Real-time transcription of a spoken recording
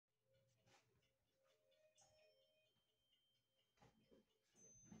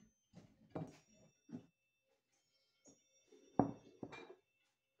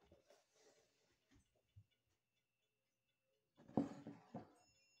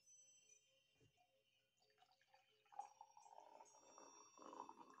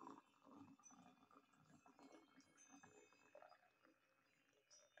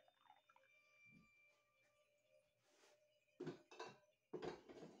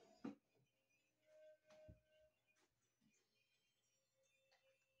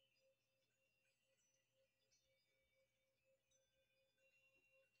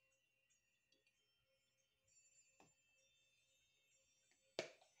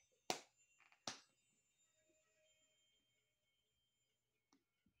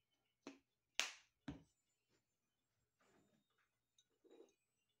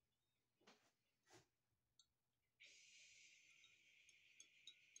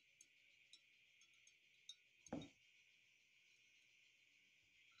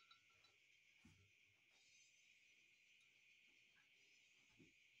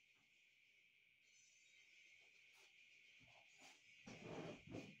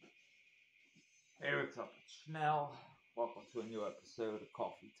Hey, what's up? It's Schnell. Welcome to a new episode of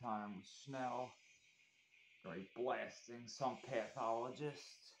Coffee Time with Schnell. Gonna be blasting some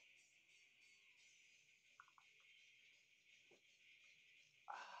pathologist.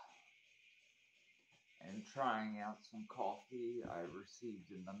 And trying out some coffee I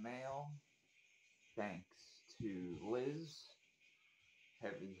received in the mail. Thanks to Liz.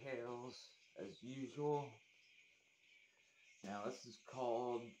 Heavy hails as usual. Now this is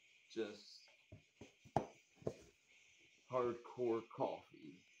called just hardcore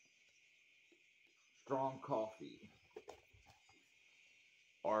coffee. Strong coffee.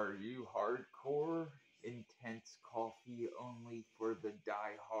 Are you hardcore? Intense coffee only for the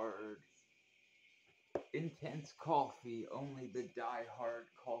die-hard. Intense coffee only the die-hard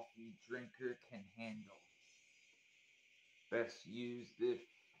coffee drinker can handle. Best used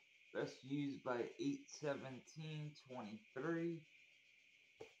by 8/17/23.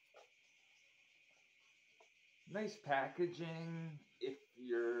 Nice packaging if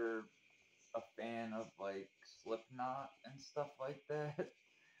you're a fan of like Slipknot and stuff like that.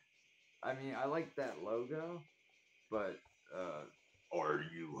 I mean, I like that logo, but are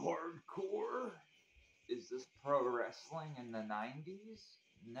you hardcore? Is this pro wrestling in the 90s?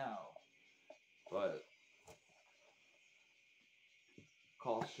 No. But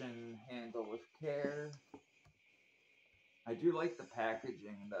caution, handle with care. I do like the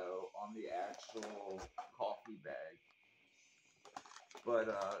packaging though on the actual coffee bag. But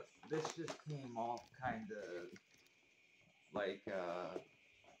this just came off kind of like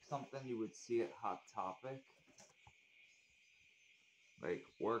something you would see at Hot Topic. Like,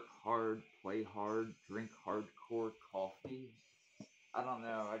 work hard, play hard, drink hardcore coffee. I don't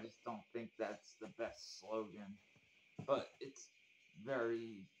know, I just don't think that's the best slogan. But it's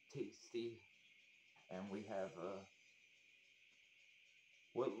very tasty. And we have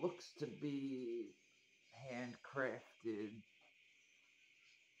what looks to be handcrafted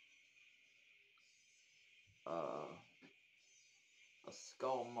a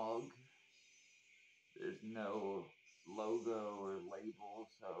skull mug. There's no logo or label,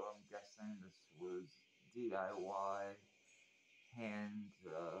 so I'm guessing this was DIY, hand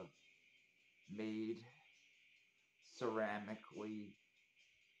made ceramically.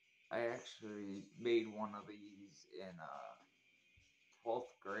 I actually made one of these in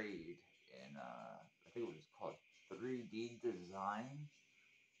 12th grade in I think it was called 3D design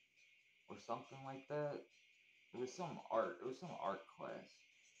or something like that. It was some art class.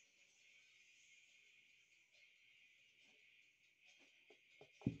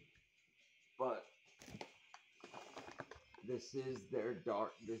 But this is their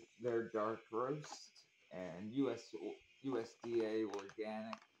dark roast and USDA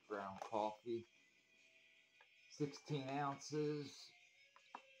organic ground coffee. 16 ounces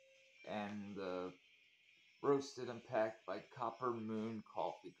and roasted and packed by Copper Moon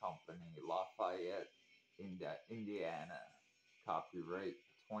Coffee Company, Lafayette, Indiana. Copyright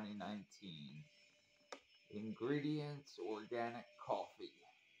 2019. Ingredients: organic coffee.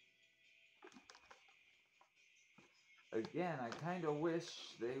 Again, I kind of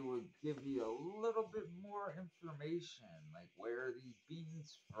wish they would give you a little bit more information, like where are these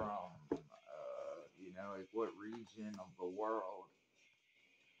beans from, you know, like what region of the world.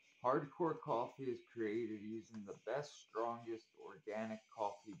 Hardcore coffee is created using the best, strongest organic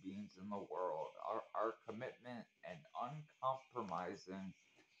coffee beans in the world. Our commitment and uncompromising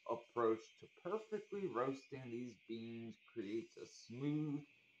approach to perfectly roasting these beans creates a smooth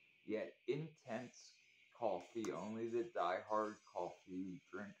yet intense coffee only the die-hard coffee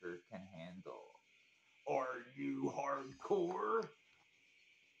drinker can handle. Are you hardcore?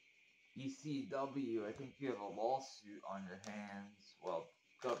 ECW, I think you have a lawsuit on your hands. Well,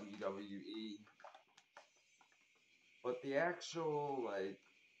 WWE. But the actual, like,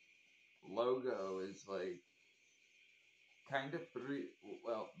 logo is, like, kind of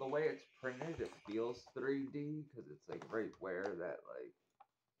well, the way it's printed, it feels 3D, because it's, like, right where that, like,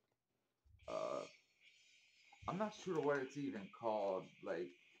 I'm not sure what it's even called,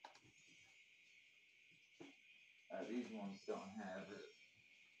 like, these ones don't have it.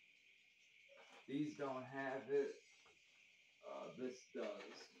 These don't have it. This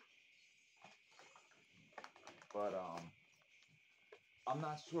does. But, I'm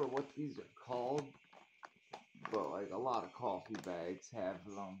not sure what these are called, but, like, a lot of coffee bags have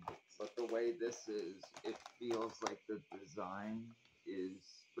them. But the way this is, it feels like the design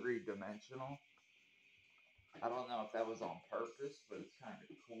is three-dimensional. I don't know if that was on purpose, but it's kind of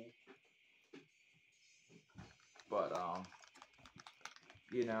cool. But,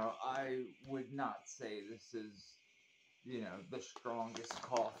 you know, I would not say this is you know, the strongest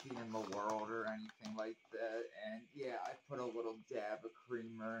coffee in the world or anything like that. And yeah, I put a little dab of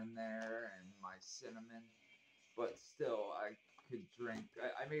creamer in there and my cinnamon, but still, I could drink.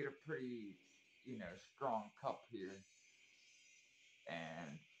 I made a pretty, you know, strong cup here,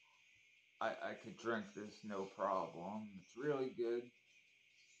 and I could drink this no problem. It's really good.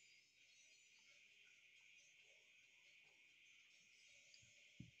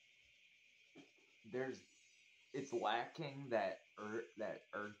 There's it's lacking that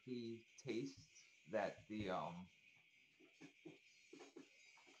earthy taste that the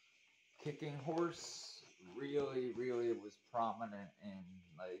kicking horse really was prominent in.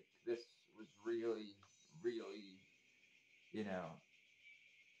 Like this was really, you know,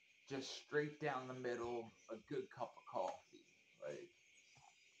 just straight down the middle, a good cup of coffee. Like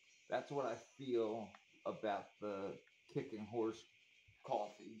that's what I feel about the kicking horse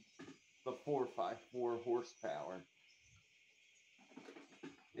coffee, the 454 horsepower.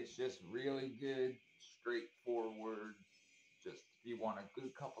 It's just really good, straightforward. Just if you want a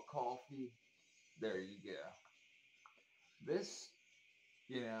good cup of coffee, there you go. This,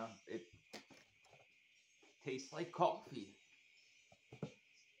 you know, it tastes like coffee.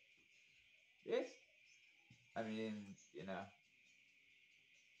 Yes. I mean, you know,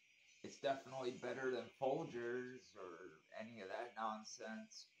 it's definitely better than Folgers or any of that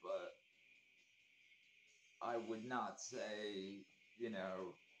nonsense, but I would not say, you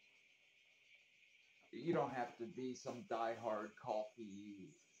know, you don't have to be some diehard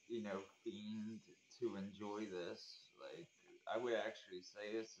coffee, you know, fiend to enjoy this. Like, I would actually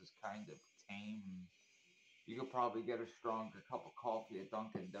say this is kind of tame. You could probably get a stronger cup of coffee at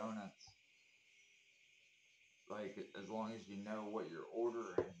Dunkin' Donuts. Like, as long as you know what you're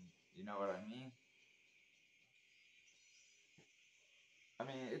ordering, you know what I mean? I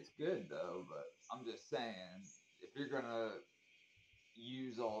mean, it's good though, but I'm just saying, if you're gonna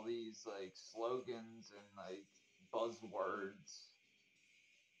use all these like slogans and like buzzwords,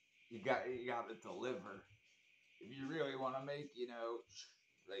 you got to deliver. If you really want to make, you know,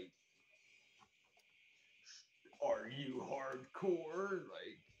 like, are you hardcore?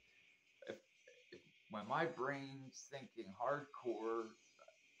 Like, if, if when my brain's thinking hardcore,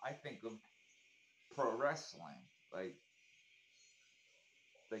 I think of pro wrestling, like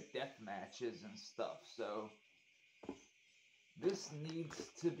death matches and stuff. So this needs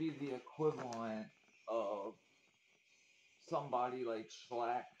to be the equivalent of somebody like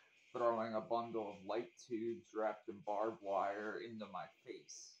Schlack throwing a bundle of light tubes wrapped in barbed wire into my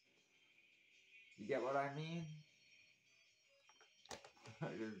face. You get what I mean? I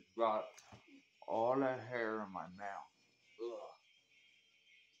just got all that hair in my mouth. Ugh.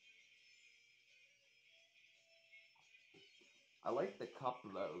 I like the cup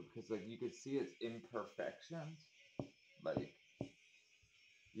though, because like you could see its imperfections. Like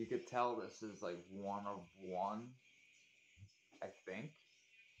you could tell this is like one of one, I think.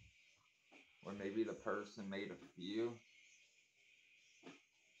 Or maybe the person made a few.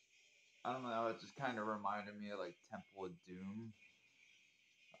 I don't know, it just kind of reminded me of like Temple of Doom.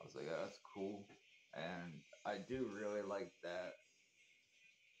 I was like, oh, that's cool. And I do really like that.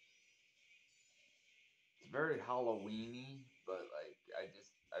 It's very Halloweeny, but like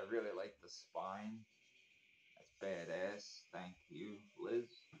I really like the spine. That's badass. Thank you, Liz.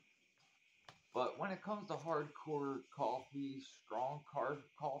 But when it comes to hardcore coffee, strong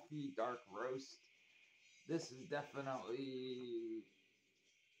coffee, dark roast, this is definitely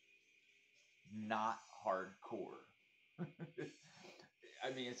not hardcore.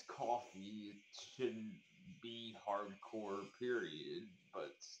 I mean, it's coffee. It shouldn't be hardcore, period.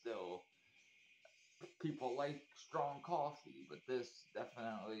 But still, people like strong coffee. But this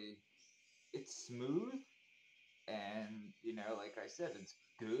definitely, it's smooth. And, you know, like I said, it's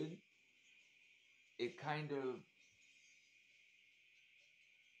good. It kind of,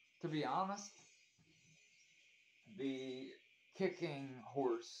 to be honest, the kicking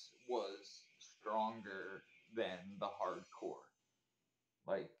horse was stronger than the hardcore.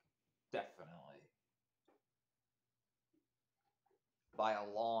 Like, definitely. By a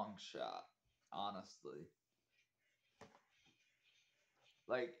long shot, honestly.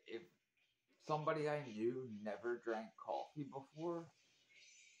 Like, if somebody I knew never drank coffee before,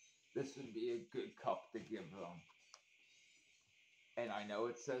 this would be a good cup to give them. And I know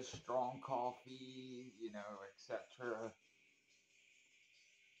it says strong coffee, you know, etc.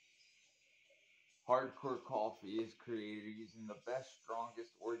 Hardcore coffee is created using the best,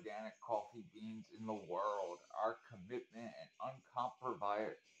 strongest organic coffee beans in the world. Our commitment and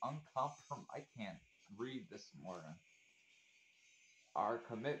I can't read this morning. Our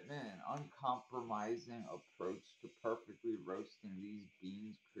commitment and uncompromising approach to perfectly roasting these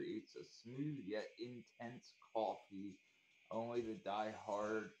beans creates a smooth yet intense coffee only the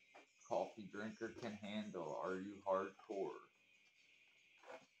die-hard coffee drinker can handle. Are you hardcore?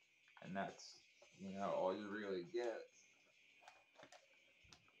 And that's, all you really get.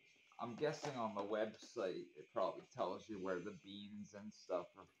 I'm guessing on the website it probably tells you where the beans and stuff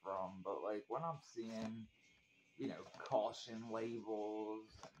are from, but like when I'm seeing, caution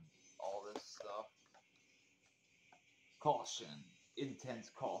labels and all this stuff, caution, intense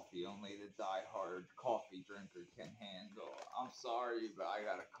coffee only the die-hard coffee drinker can handle. I'm sorry, but I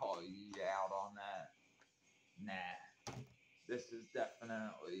gotta call you out on that. Nah, this is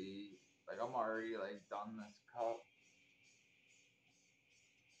definitely, like, I'm already, like, done this cup.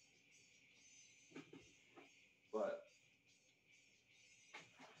 But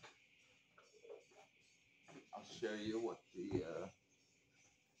I'll show you what the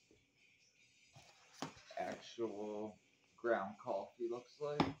actual ground coffee looks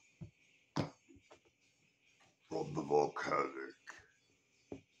like. From the volcanic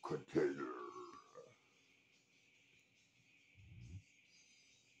container.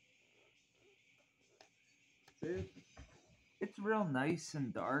 See? It's real nice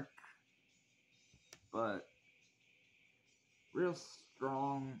and dark, but real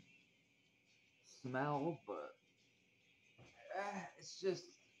strong smell, but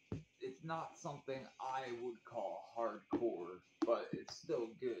it's not something I would call hardcore, but it's still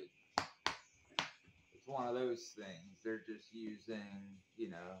good. It's one of those things. They're just using,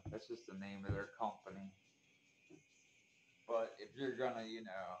 that's just the name of their company. But if you're gonna,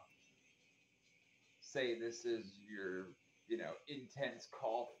 say this is your, intense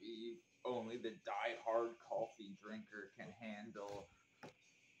coffee, only the die-hard coffee drinker can handle.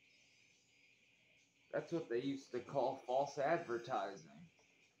 That's what they used to call false advertising.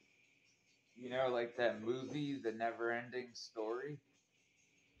 Like that movie, The Never-Ending Story.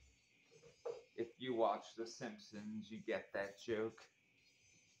 If you watch The Simpsons, you get that joke.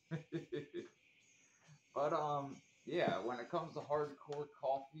 But, yeah, when it comes to hardcore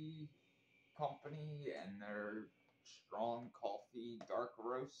coffee company and their strong coffee dark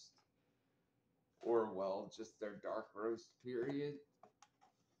roast, or, well, just their dark roast period,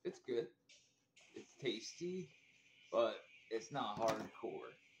 it's good. It's tasty, but it's not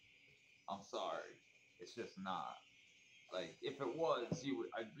hardcore. I'm sorry. It's just not. Like, if it was,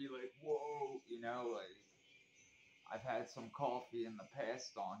 I'd be like, whoa, like, I've had some coffee in the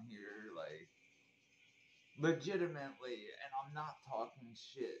past on here, like, legitimately, and I'm not talking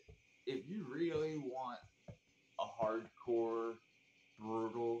shit. If you really want a hardcore,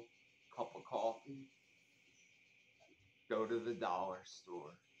 brutal cup of coffee, go to the dollar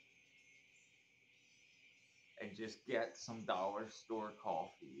store and just get some dollar store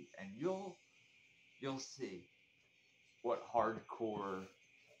coffee, and you'll see what hardcore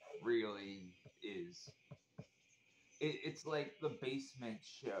really is. It's like the basement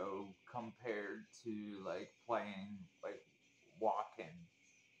show compared to like playing like walking.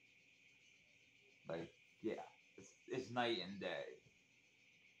 Like, yeah, it's night and day.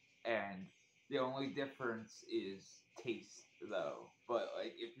 And the only difference is taste, though. But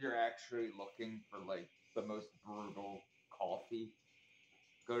like, if you're actually looking for like the most brutal coffee,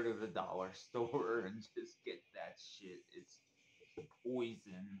 go to the dollar store and just get that shit. It's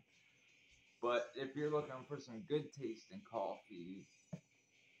poison. But if you're looking for some good tasting coffee,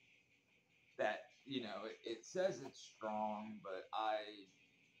 that, it says it's strong, but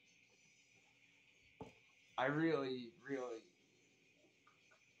I really, really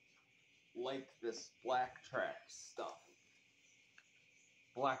like this Black Trax stuff.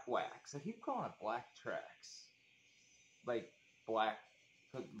 Black Wax. I keep calling it Black Trax. Like black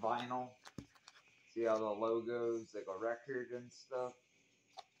vinyl. See how the logos, like a record and stuff?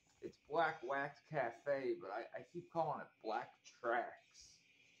 It's Black Wax Cafe, but I keep calling it Black Trax.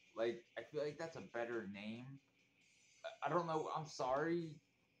 Like, I feel like that's a better name. I don't know, I'm sorry,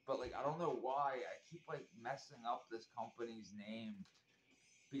 but like, I don't know why I keep like messing up this company's name,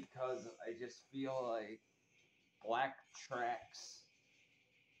 because I just feel like Black Trax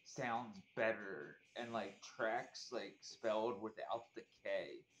sounds better, and like tracks like spelled without the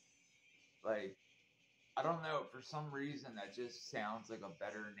K. Like, I don't know, for some reason that just sounds like a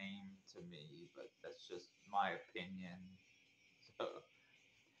better name to me, but that's just my opinion. So,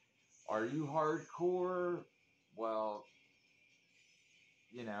 are you hardcore? Well,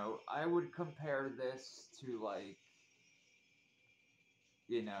 I would compare this to like,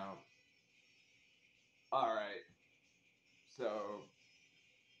 alright, so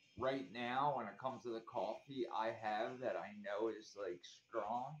right now, when it comes to the coffee I have that I know is like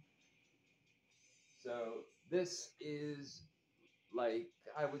strong. So this is like,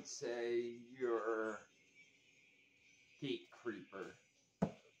 I would say, your gate creeper.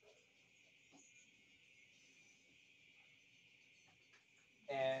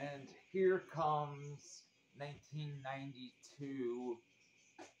 And here comes 1992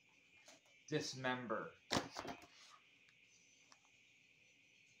 Dismember.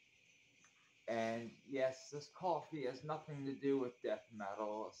 And yes, this coffee has nothing to do with death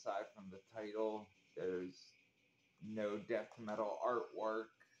metal aside from the title. There's no death metal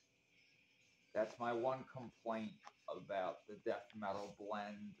artwork. That's my one complaint about the death metal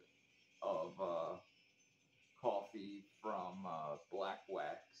blend of coffee from Black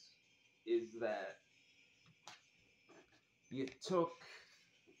Wax, is that you took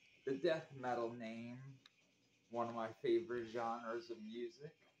the death metal name, one of my favorite genres of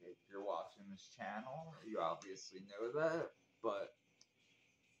music. If you're watching this channel, you obviously know that, but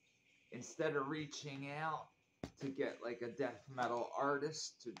instead of reaching out to get like a death metal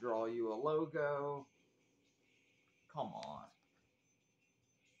artist to draw you a logo, come on.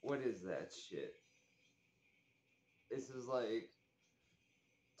 What is that shit? This is like,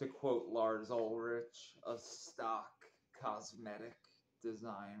 to quote Lars Ulrich, a stock cosmetic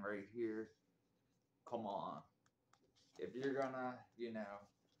design right here. Come on. If you're gonna, you know,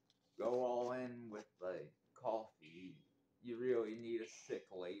 go all in with like coffee, you really need a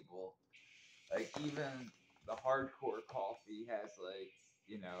sick label. Like, even the hardcore coffee has like,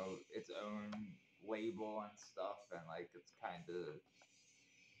 you know, its own label and stuff, and like it's kind of,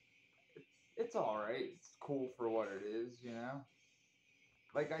 it's all right. It's cool for what it is, you know.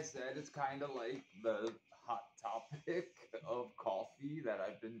 Like I said, it's kind of like the hot topic of coffee that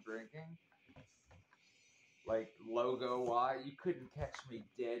I've been drinking. Like, logo wise, you couldn't catch me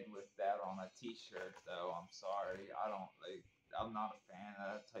dead with that on a t-shirt, though. I'm sorry. I'm not a fan of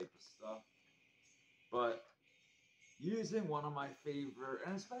that type of stuff. But using one of my favorite,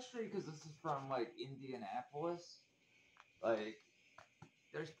 and especially because this is from like Indianapolis, like,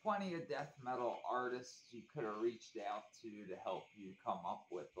 there's plenty of death metal artists you could have reached out to help you come up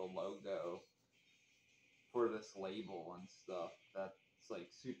with the logo for this label and stuff. That's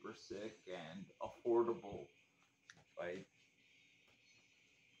like super sick and affordable. Like,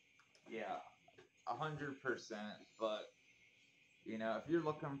 yeah, 100%. But, you know, if you're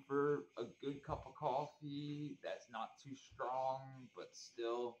looking for a good cup of coffee that's not too strong, but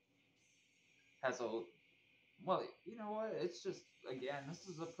still has a, well, you know what? It's just, again, this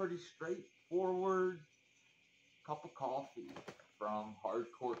is a pretty straightforward cup of coffee from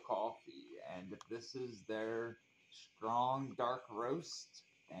Hardcore Coffee. And if this is their strong dark roast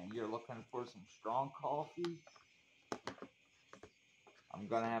and you're looking for some strong coffee, I'm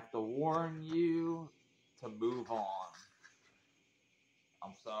gonna have to warn you to move on.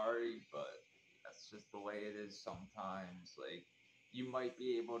 I'm sorry, but that's just the way it is sometimes. Like, you might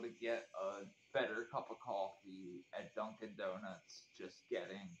be able to get a better cup of coffee at Dunkin' Donuts just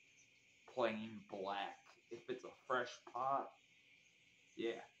getting plain black. If it's a fresh pot,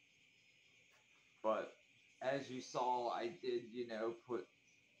 yeah. But as you saw, I did, you know, put,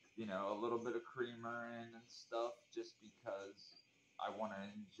 you know, a little bit of creamer in and stuff just because I want to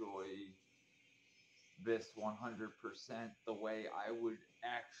enjoy this 100% the way I would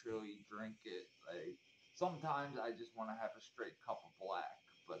actually drink it. Like, sometimes I just want to have a straight cup of black,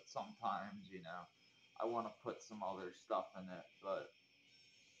 but sometimes, you know, I want to put some other stuff in it. But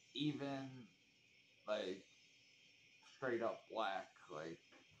even like straight up black, like,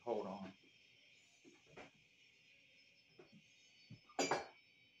 hold on.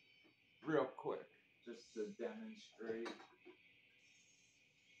 Real quick, just to demonstrate.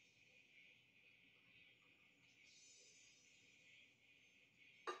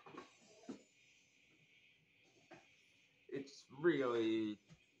 It's really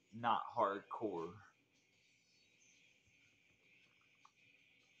not hardcore.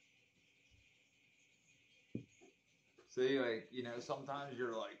 See, like, you know, sometimes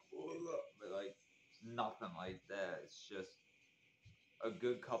you're like, but like, nothing like that. It's just a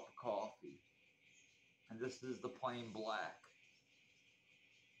good cup of coffee. And this is the plain black.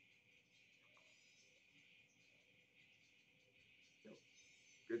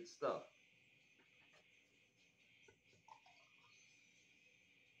 Good stuff.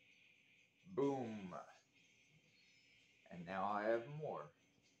 Boom. And now I have more.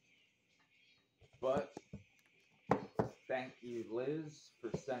 But thank you, Liz,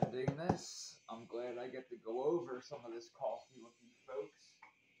 for sending this. I'm glad I get to go over some of this coffee with you folks.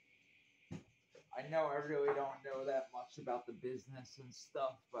 I know I really don't know that much about the business and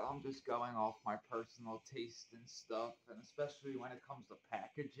stuff, but I'm just going off my personal taste and stuff, and especially when it comes to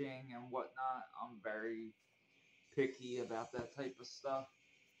packaging and whatnot, I'm very picky about that type of stuff.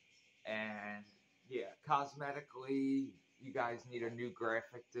 And yeah, cosmetically, you guys need a new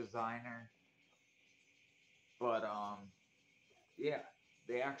graphic designer. But yeah,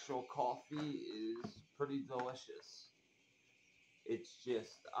 the actual coffee is pretty delicious. It's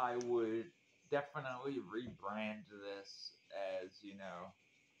just, I would definitely rebrand this as, you know,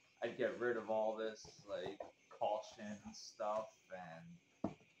 I'd get rid of all this, like, caution stuff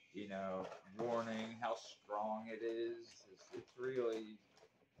and, you know, warning how strong it is. It's really,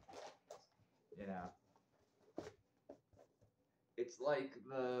 you know, it's like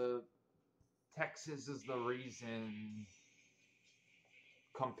the Texas is the reason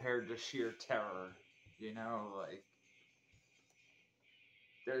compared to sheer terror, you know, like,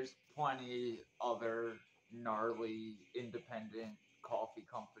 there's plenty other gnarly independent coffee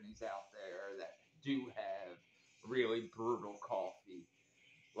companies out there that do have really brutal coffee.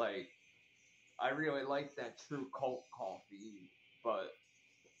 Like, I really like that True Cult coffee, but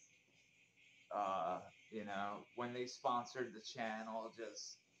you know, when they sponsored the channel,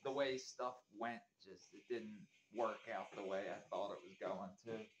 just the way stuff went, just it didn't work out the way I thought it was going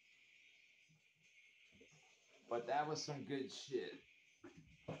to. But that was some good shit.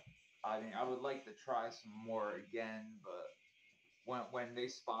 I mean, I would like to try some more again, but when they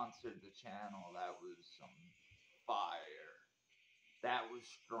sponsored the channel, that was some fire. That was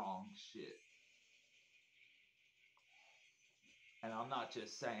strong shit. And I'm not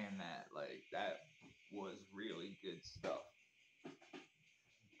just saying that, like, that was really good stuff.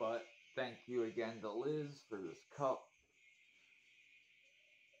 But thank you again to Liz for this cup.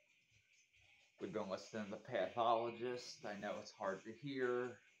 We've been listening to Pathologist. I know it's hard to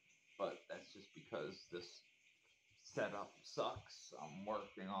hear, but that's just because this setup sucks. I'm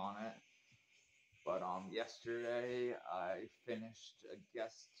working on it. But yesterday I finished a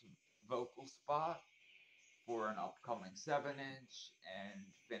guest vocal spot for an upcoming 7-inch and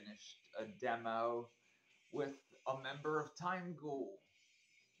finished a demo with a member of Time Ghoul.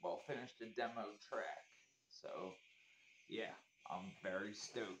 Well, finished a demo track. So, yeah, I'm very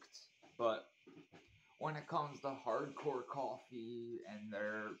stoked. But when it comes to hardcore coffee and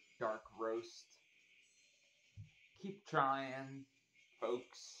their dark roast, keep trying,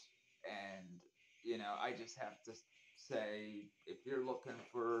 folks. And, you know, I just have to say, if you're looking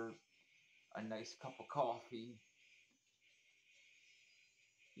for a nice cup of coffee,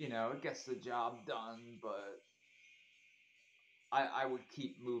 you know, it gets the job done, but I would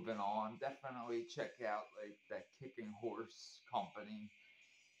keep moving on. Definitely check out, like, that Kicking Horse company.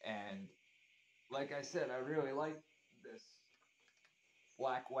 And, like I said, I really like this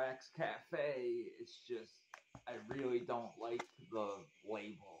Black Wax Cafe. It's just, I really don't like the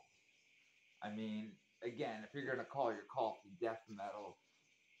label. I mean, again, if you're going to call your coffee death metal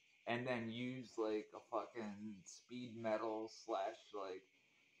and then use, like, a fucking speed metal / like,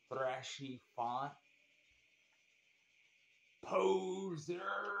 thrashy font, poser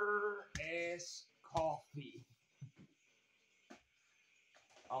ass coffee.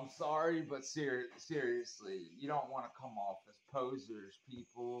 I'm sorry, but seriously, you don't want to come off as posers,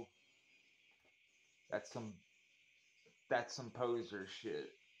 people. That's some poser shit.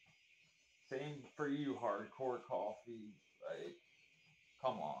 Same for you, hardcore coffee. Like,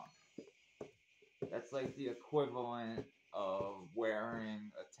 come on. That's like the equivalent of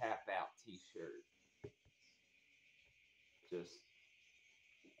wearing a tap out t-shirt. Just,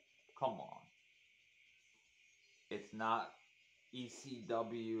 come on. It's not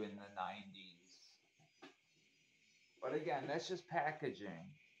ECW in the 90s. But again, that's just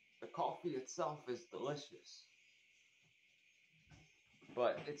packaging. The coffee itself is delicious.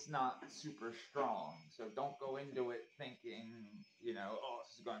 But it's not super strong. So don't go into it thinking, you know, oh,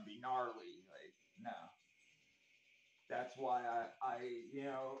 this is going to be gnarly. Like, no. That's why I, you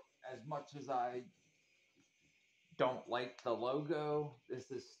know, as much as I don't like the logo,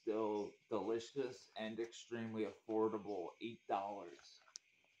 this is still delicious and extremely affordable. $8.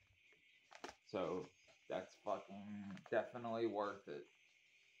 So that's fucking definitely worth it.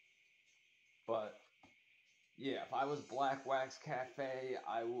 But yeah, if I was Black Wax Cafe,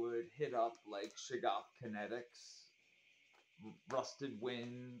 I would hit up like Shaggoth Kinetics, Rusted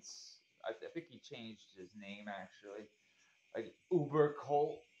Winds. I think he changed his name actually. Like Uber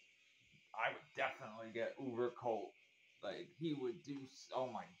Cult. I would definitely get Uber Cult. Like, he would do, oh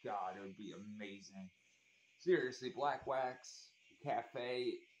my god, it would be amazing. Seriously, Black Wax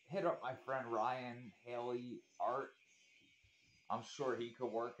Cafe, hit up my friend Ryan Haley Art. I'm sure he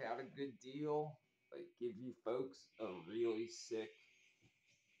could work out a good deal. like give you folks a really sick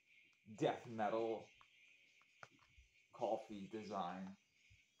death metal coffee design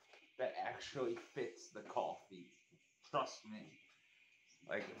that actually fits the coffee. Trust me.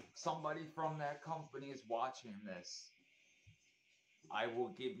 Like, if somebody from that company is watching this, I will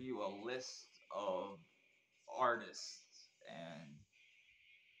give you a list of artists, and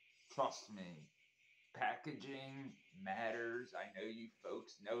trust me, packaging matters. I know you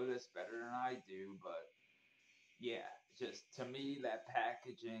folks know this better than I do, but yeah, just to me, that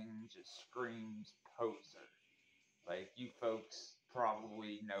packaging just screams poser. Like, you folks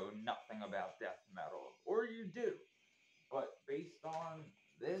probably know nothing about death metal, or you do, but based on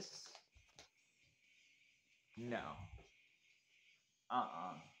this, no.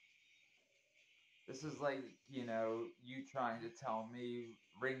 This is like, you know, you trying to tell me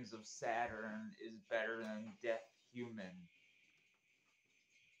Rings of Saturn is better than Death Human.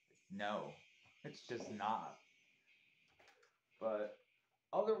 No, it's just not. But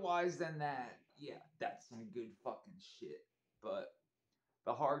otherwise than that, yeah, that's some good fucking shit. But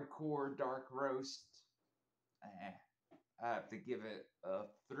the hardcore dark roast, I have to give it a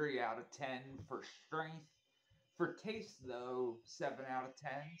 3 out of 10 for strength. For taste, though, 7 out of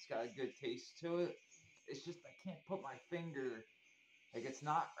 10. It's got a good taste to it. It's just I can't put my finger. Like, it's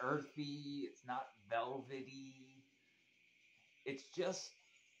not earthy. It's not velvety. It's just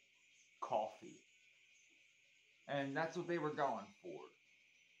coffee. And that's what they were going for.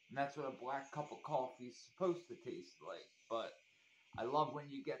 And that's what a black cup of coffee is supposed to taste like. But I love when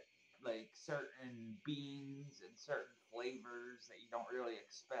you get, like, certain beans and certain flavors that you don't really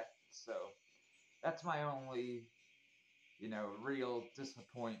expect. So that's my only, you know, real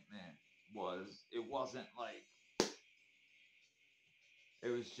disappointment was it wasn't like, it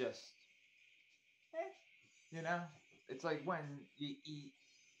was just, you know, it's like when you eat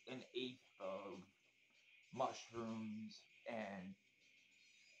an eighth of mushrooms and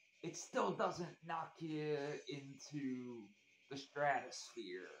it still doesn't knock you into the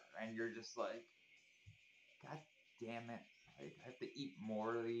stratosphere and you're just like, God damn it, like, I have to eat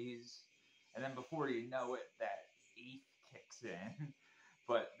more of these. And then before you know it, that eighth kicks in.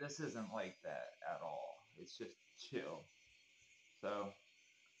 But this isn't like that at all. It's just chill. So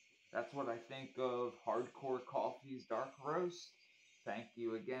that's what I think of Hardcore Coffee's Dark Roast. Thank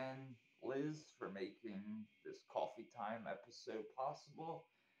you again, Liz, for making this coffee time episode possible.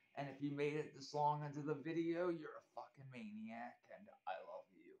 And if you made it this long into the video, you're a fucking maniac, and I love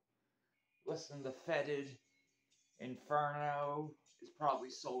you. Listen, the Fetid Inferno is probably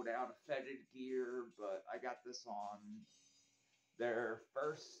sold out of Fetid gear, but I got this on their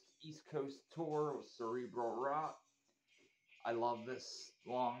first East Coast tour with Cerebral Rot. I love this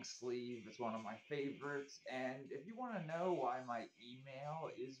long sleeve. It's one of my favorites. And if you want to know why my email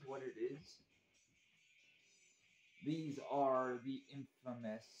is what it is, these are the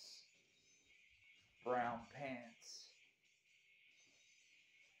infamous brown pants.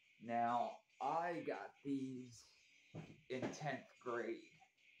 Now, I got these in 10th grade.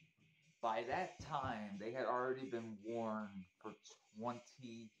 By that time, they had already been worn for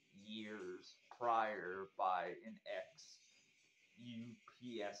 20 years prior by an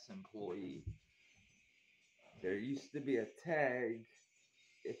ex-UPS employee. There used to be a tag.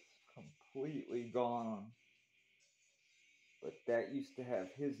 It's completely gone. But that used to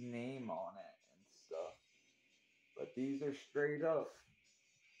have his name on it and stuff. But these are straight up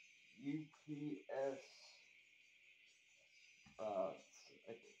UPS.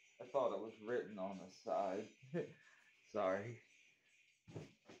 I thought it was written on the side. Sorry.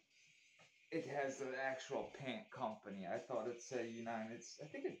 It has an actual pant company. I thought it said United. I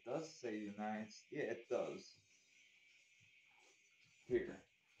think it does say United. Yeah, it does. Here.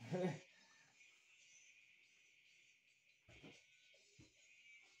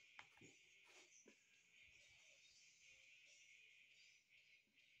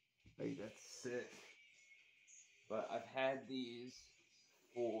 Like, that's sick. But I've had these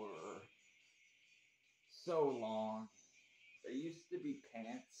for so long. They used to be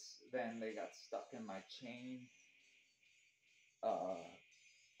pants, then they got stuck in my chain.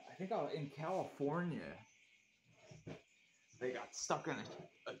 I think I was in California. They got stuck in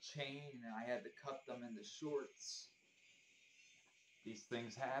a chain and I had to cut them into shorts. These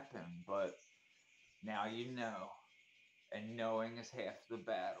things happen, but now you know. And knowing is half the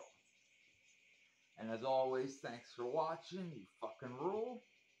battle. And as always, thanks for watching. You fucking rule.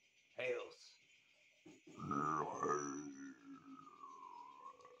 Hails.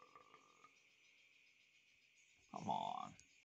 Come on.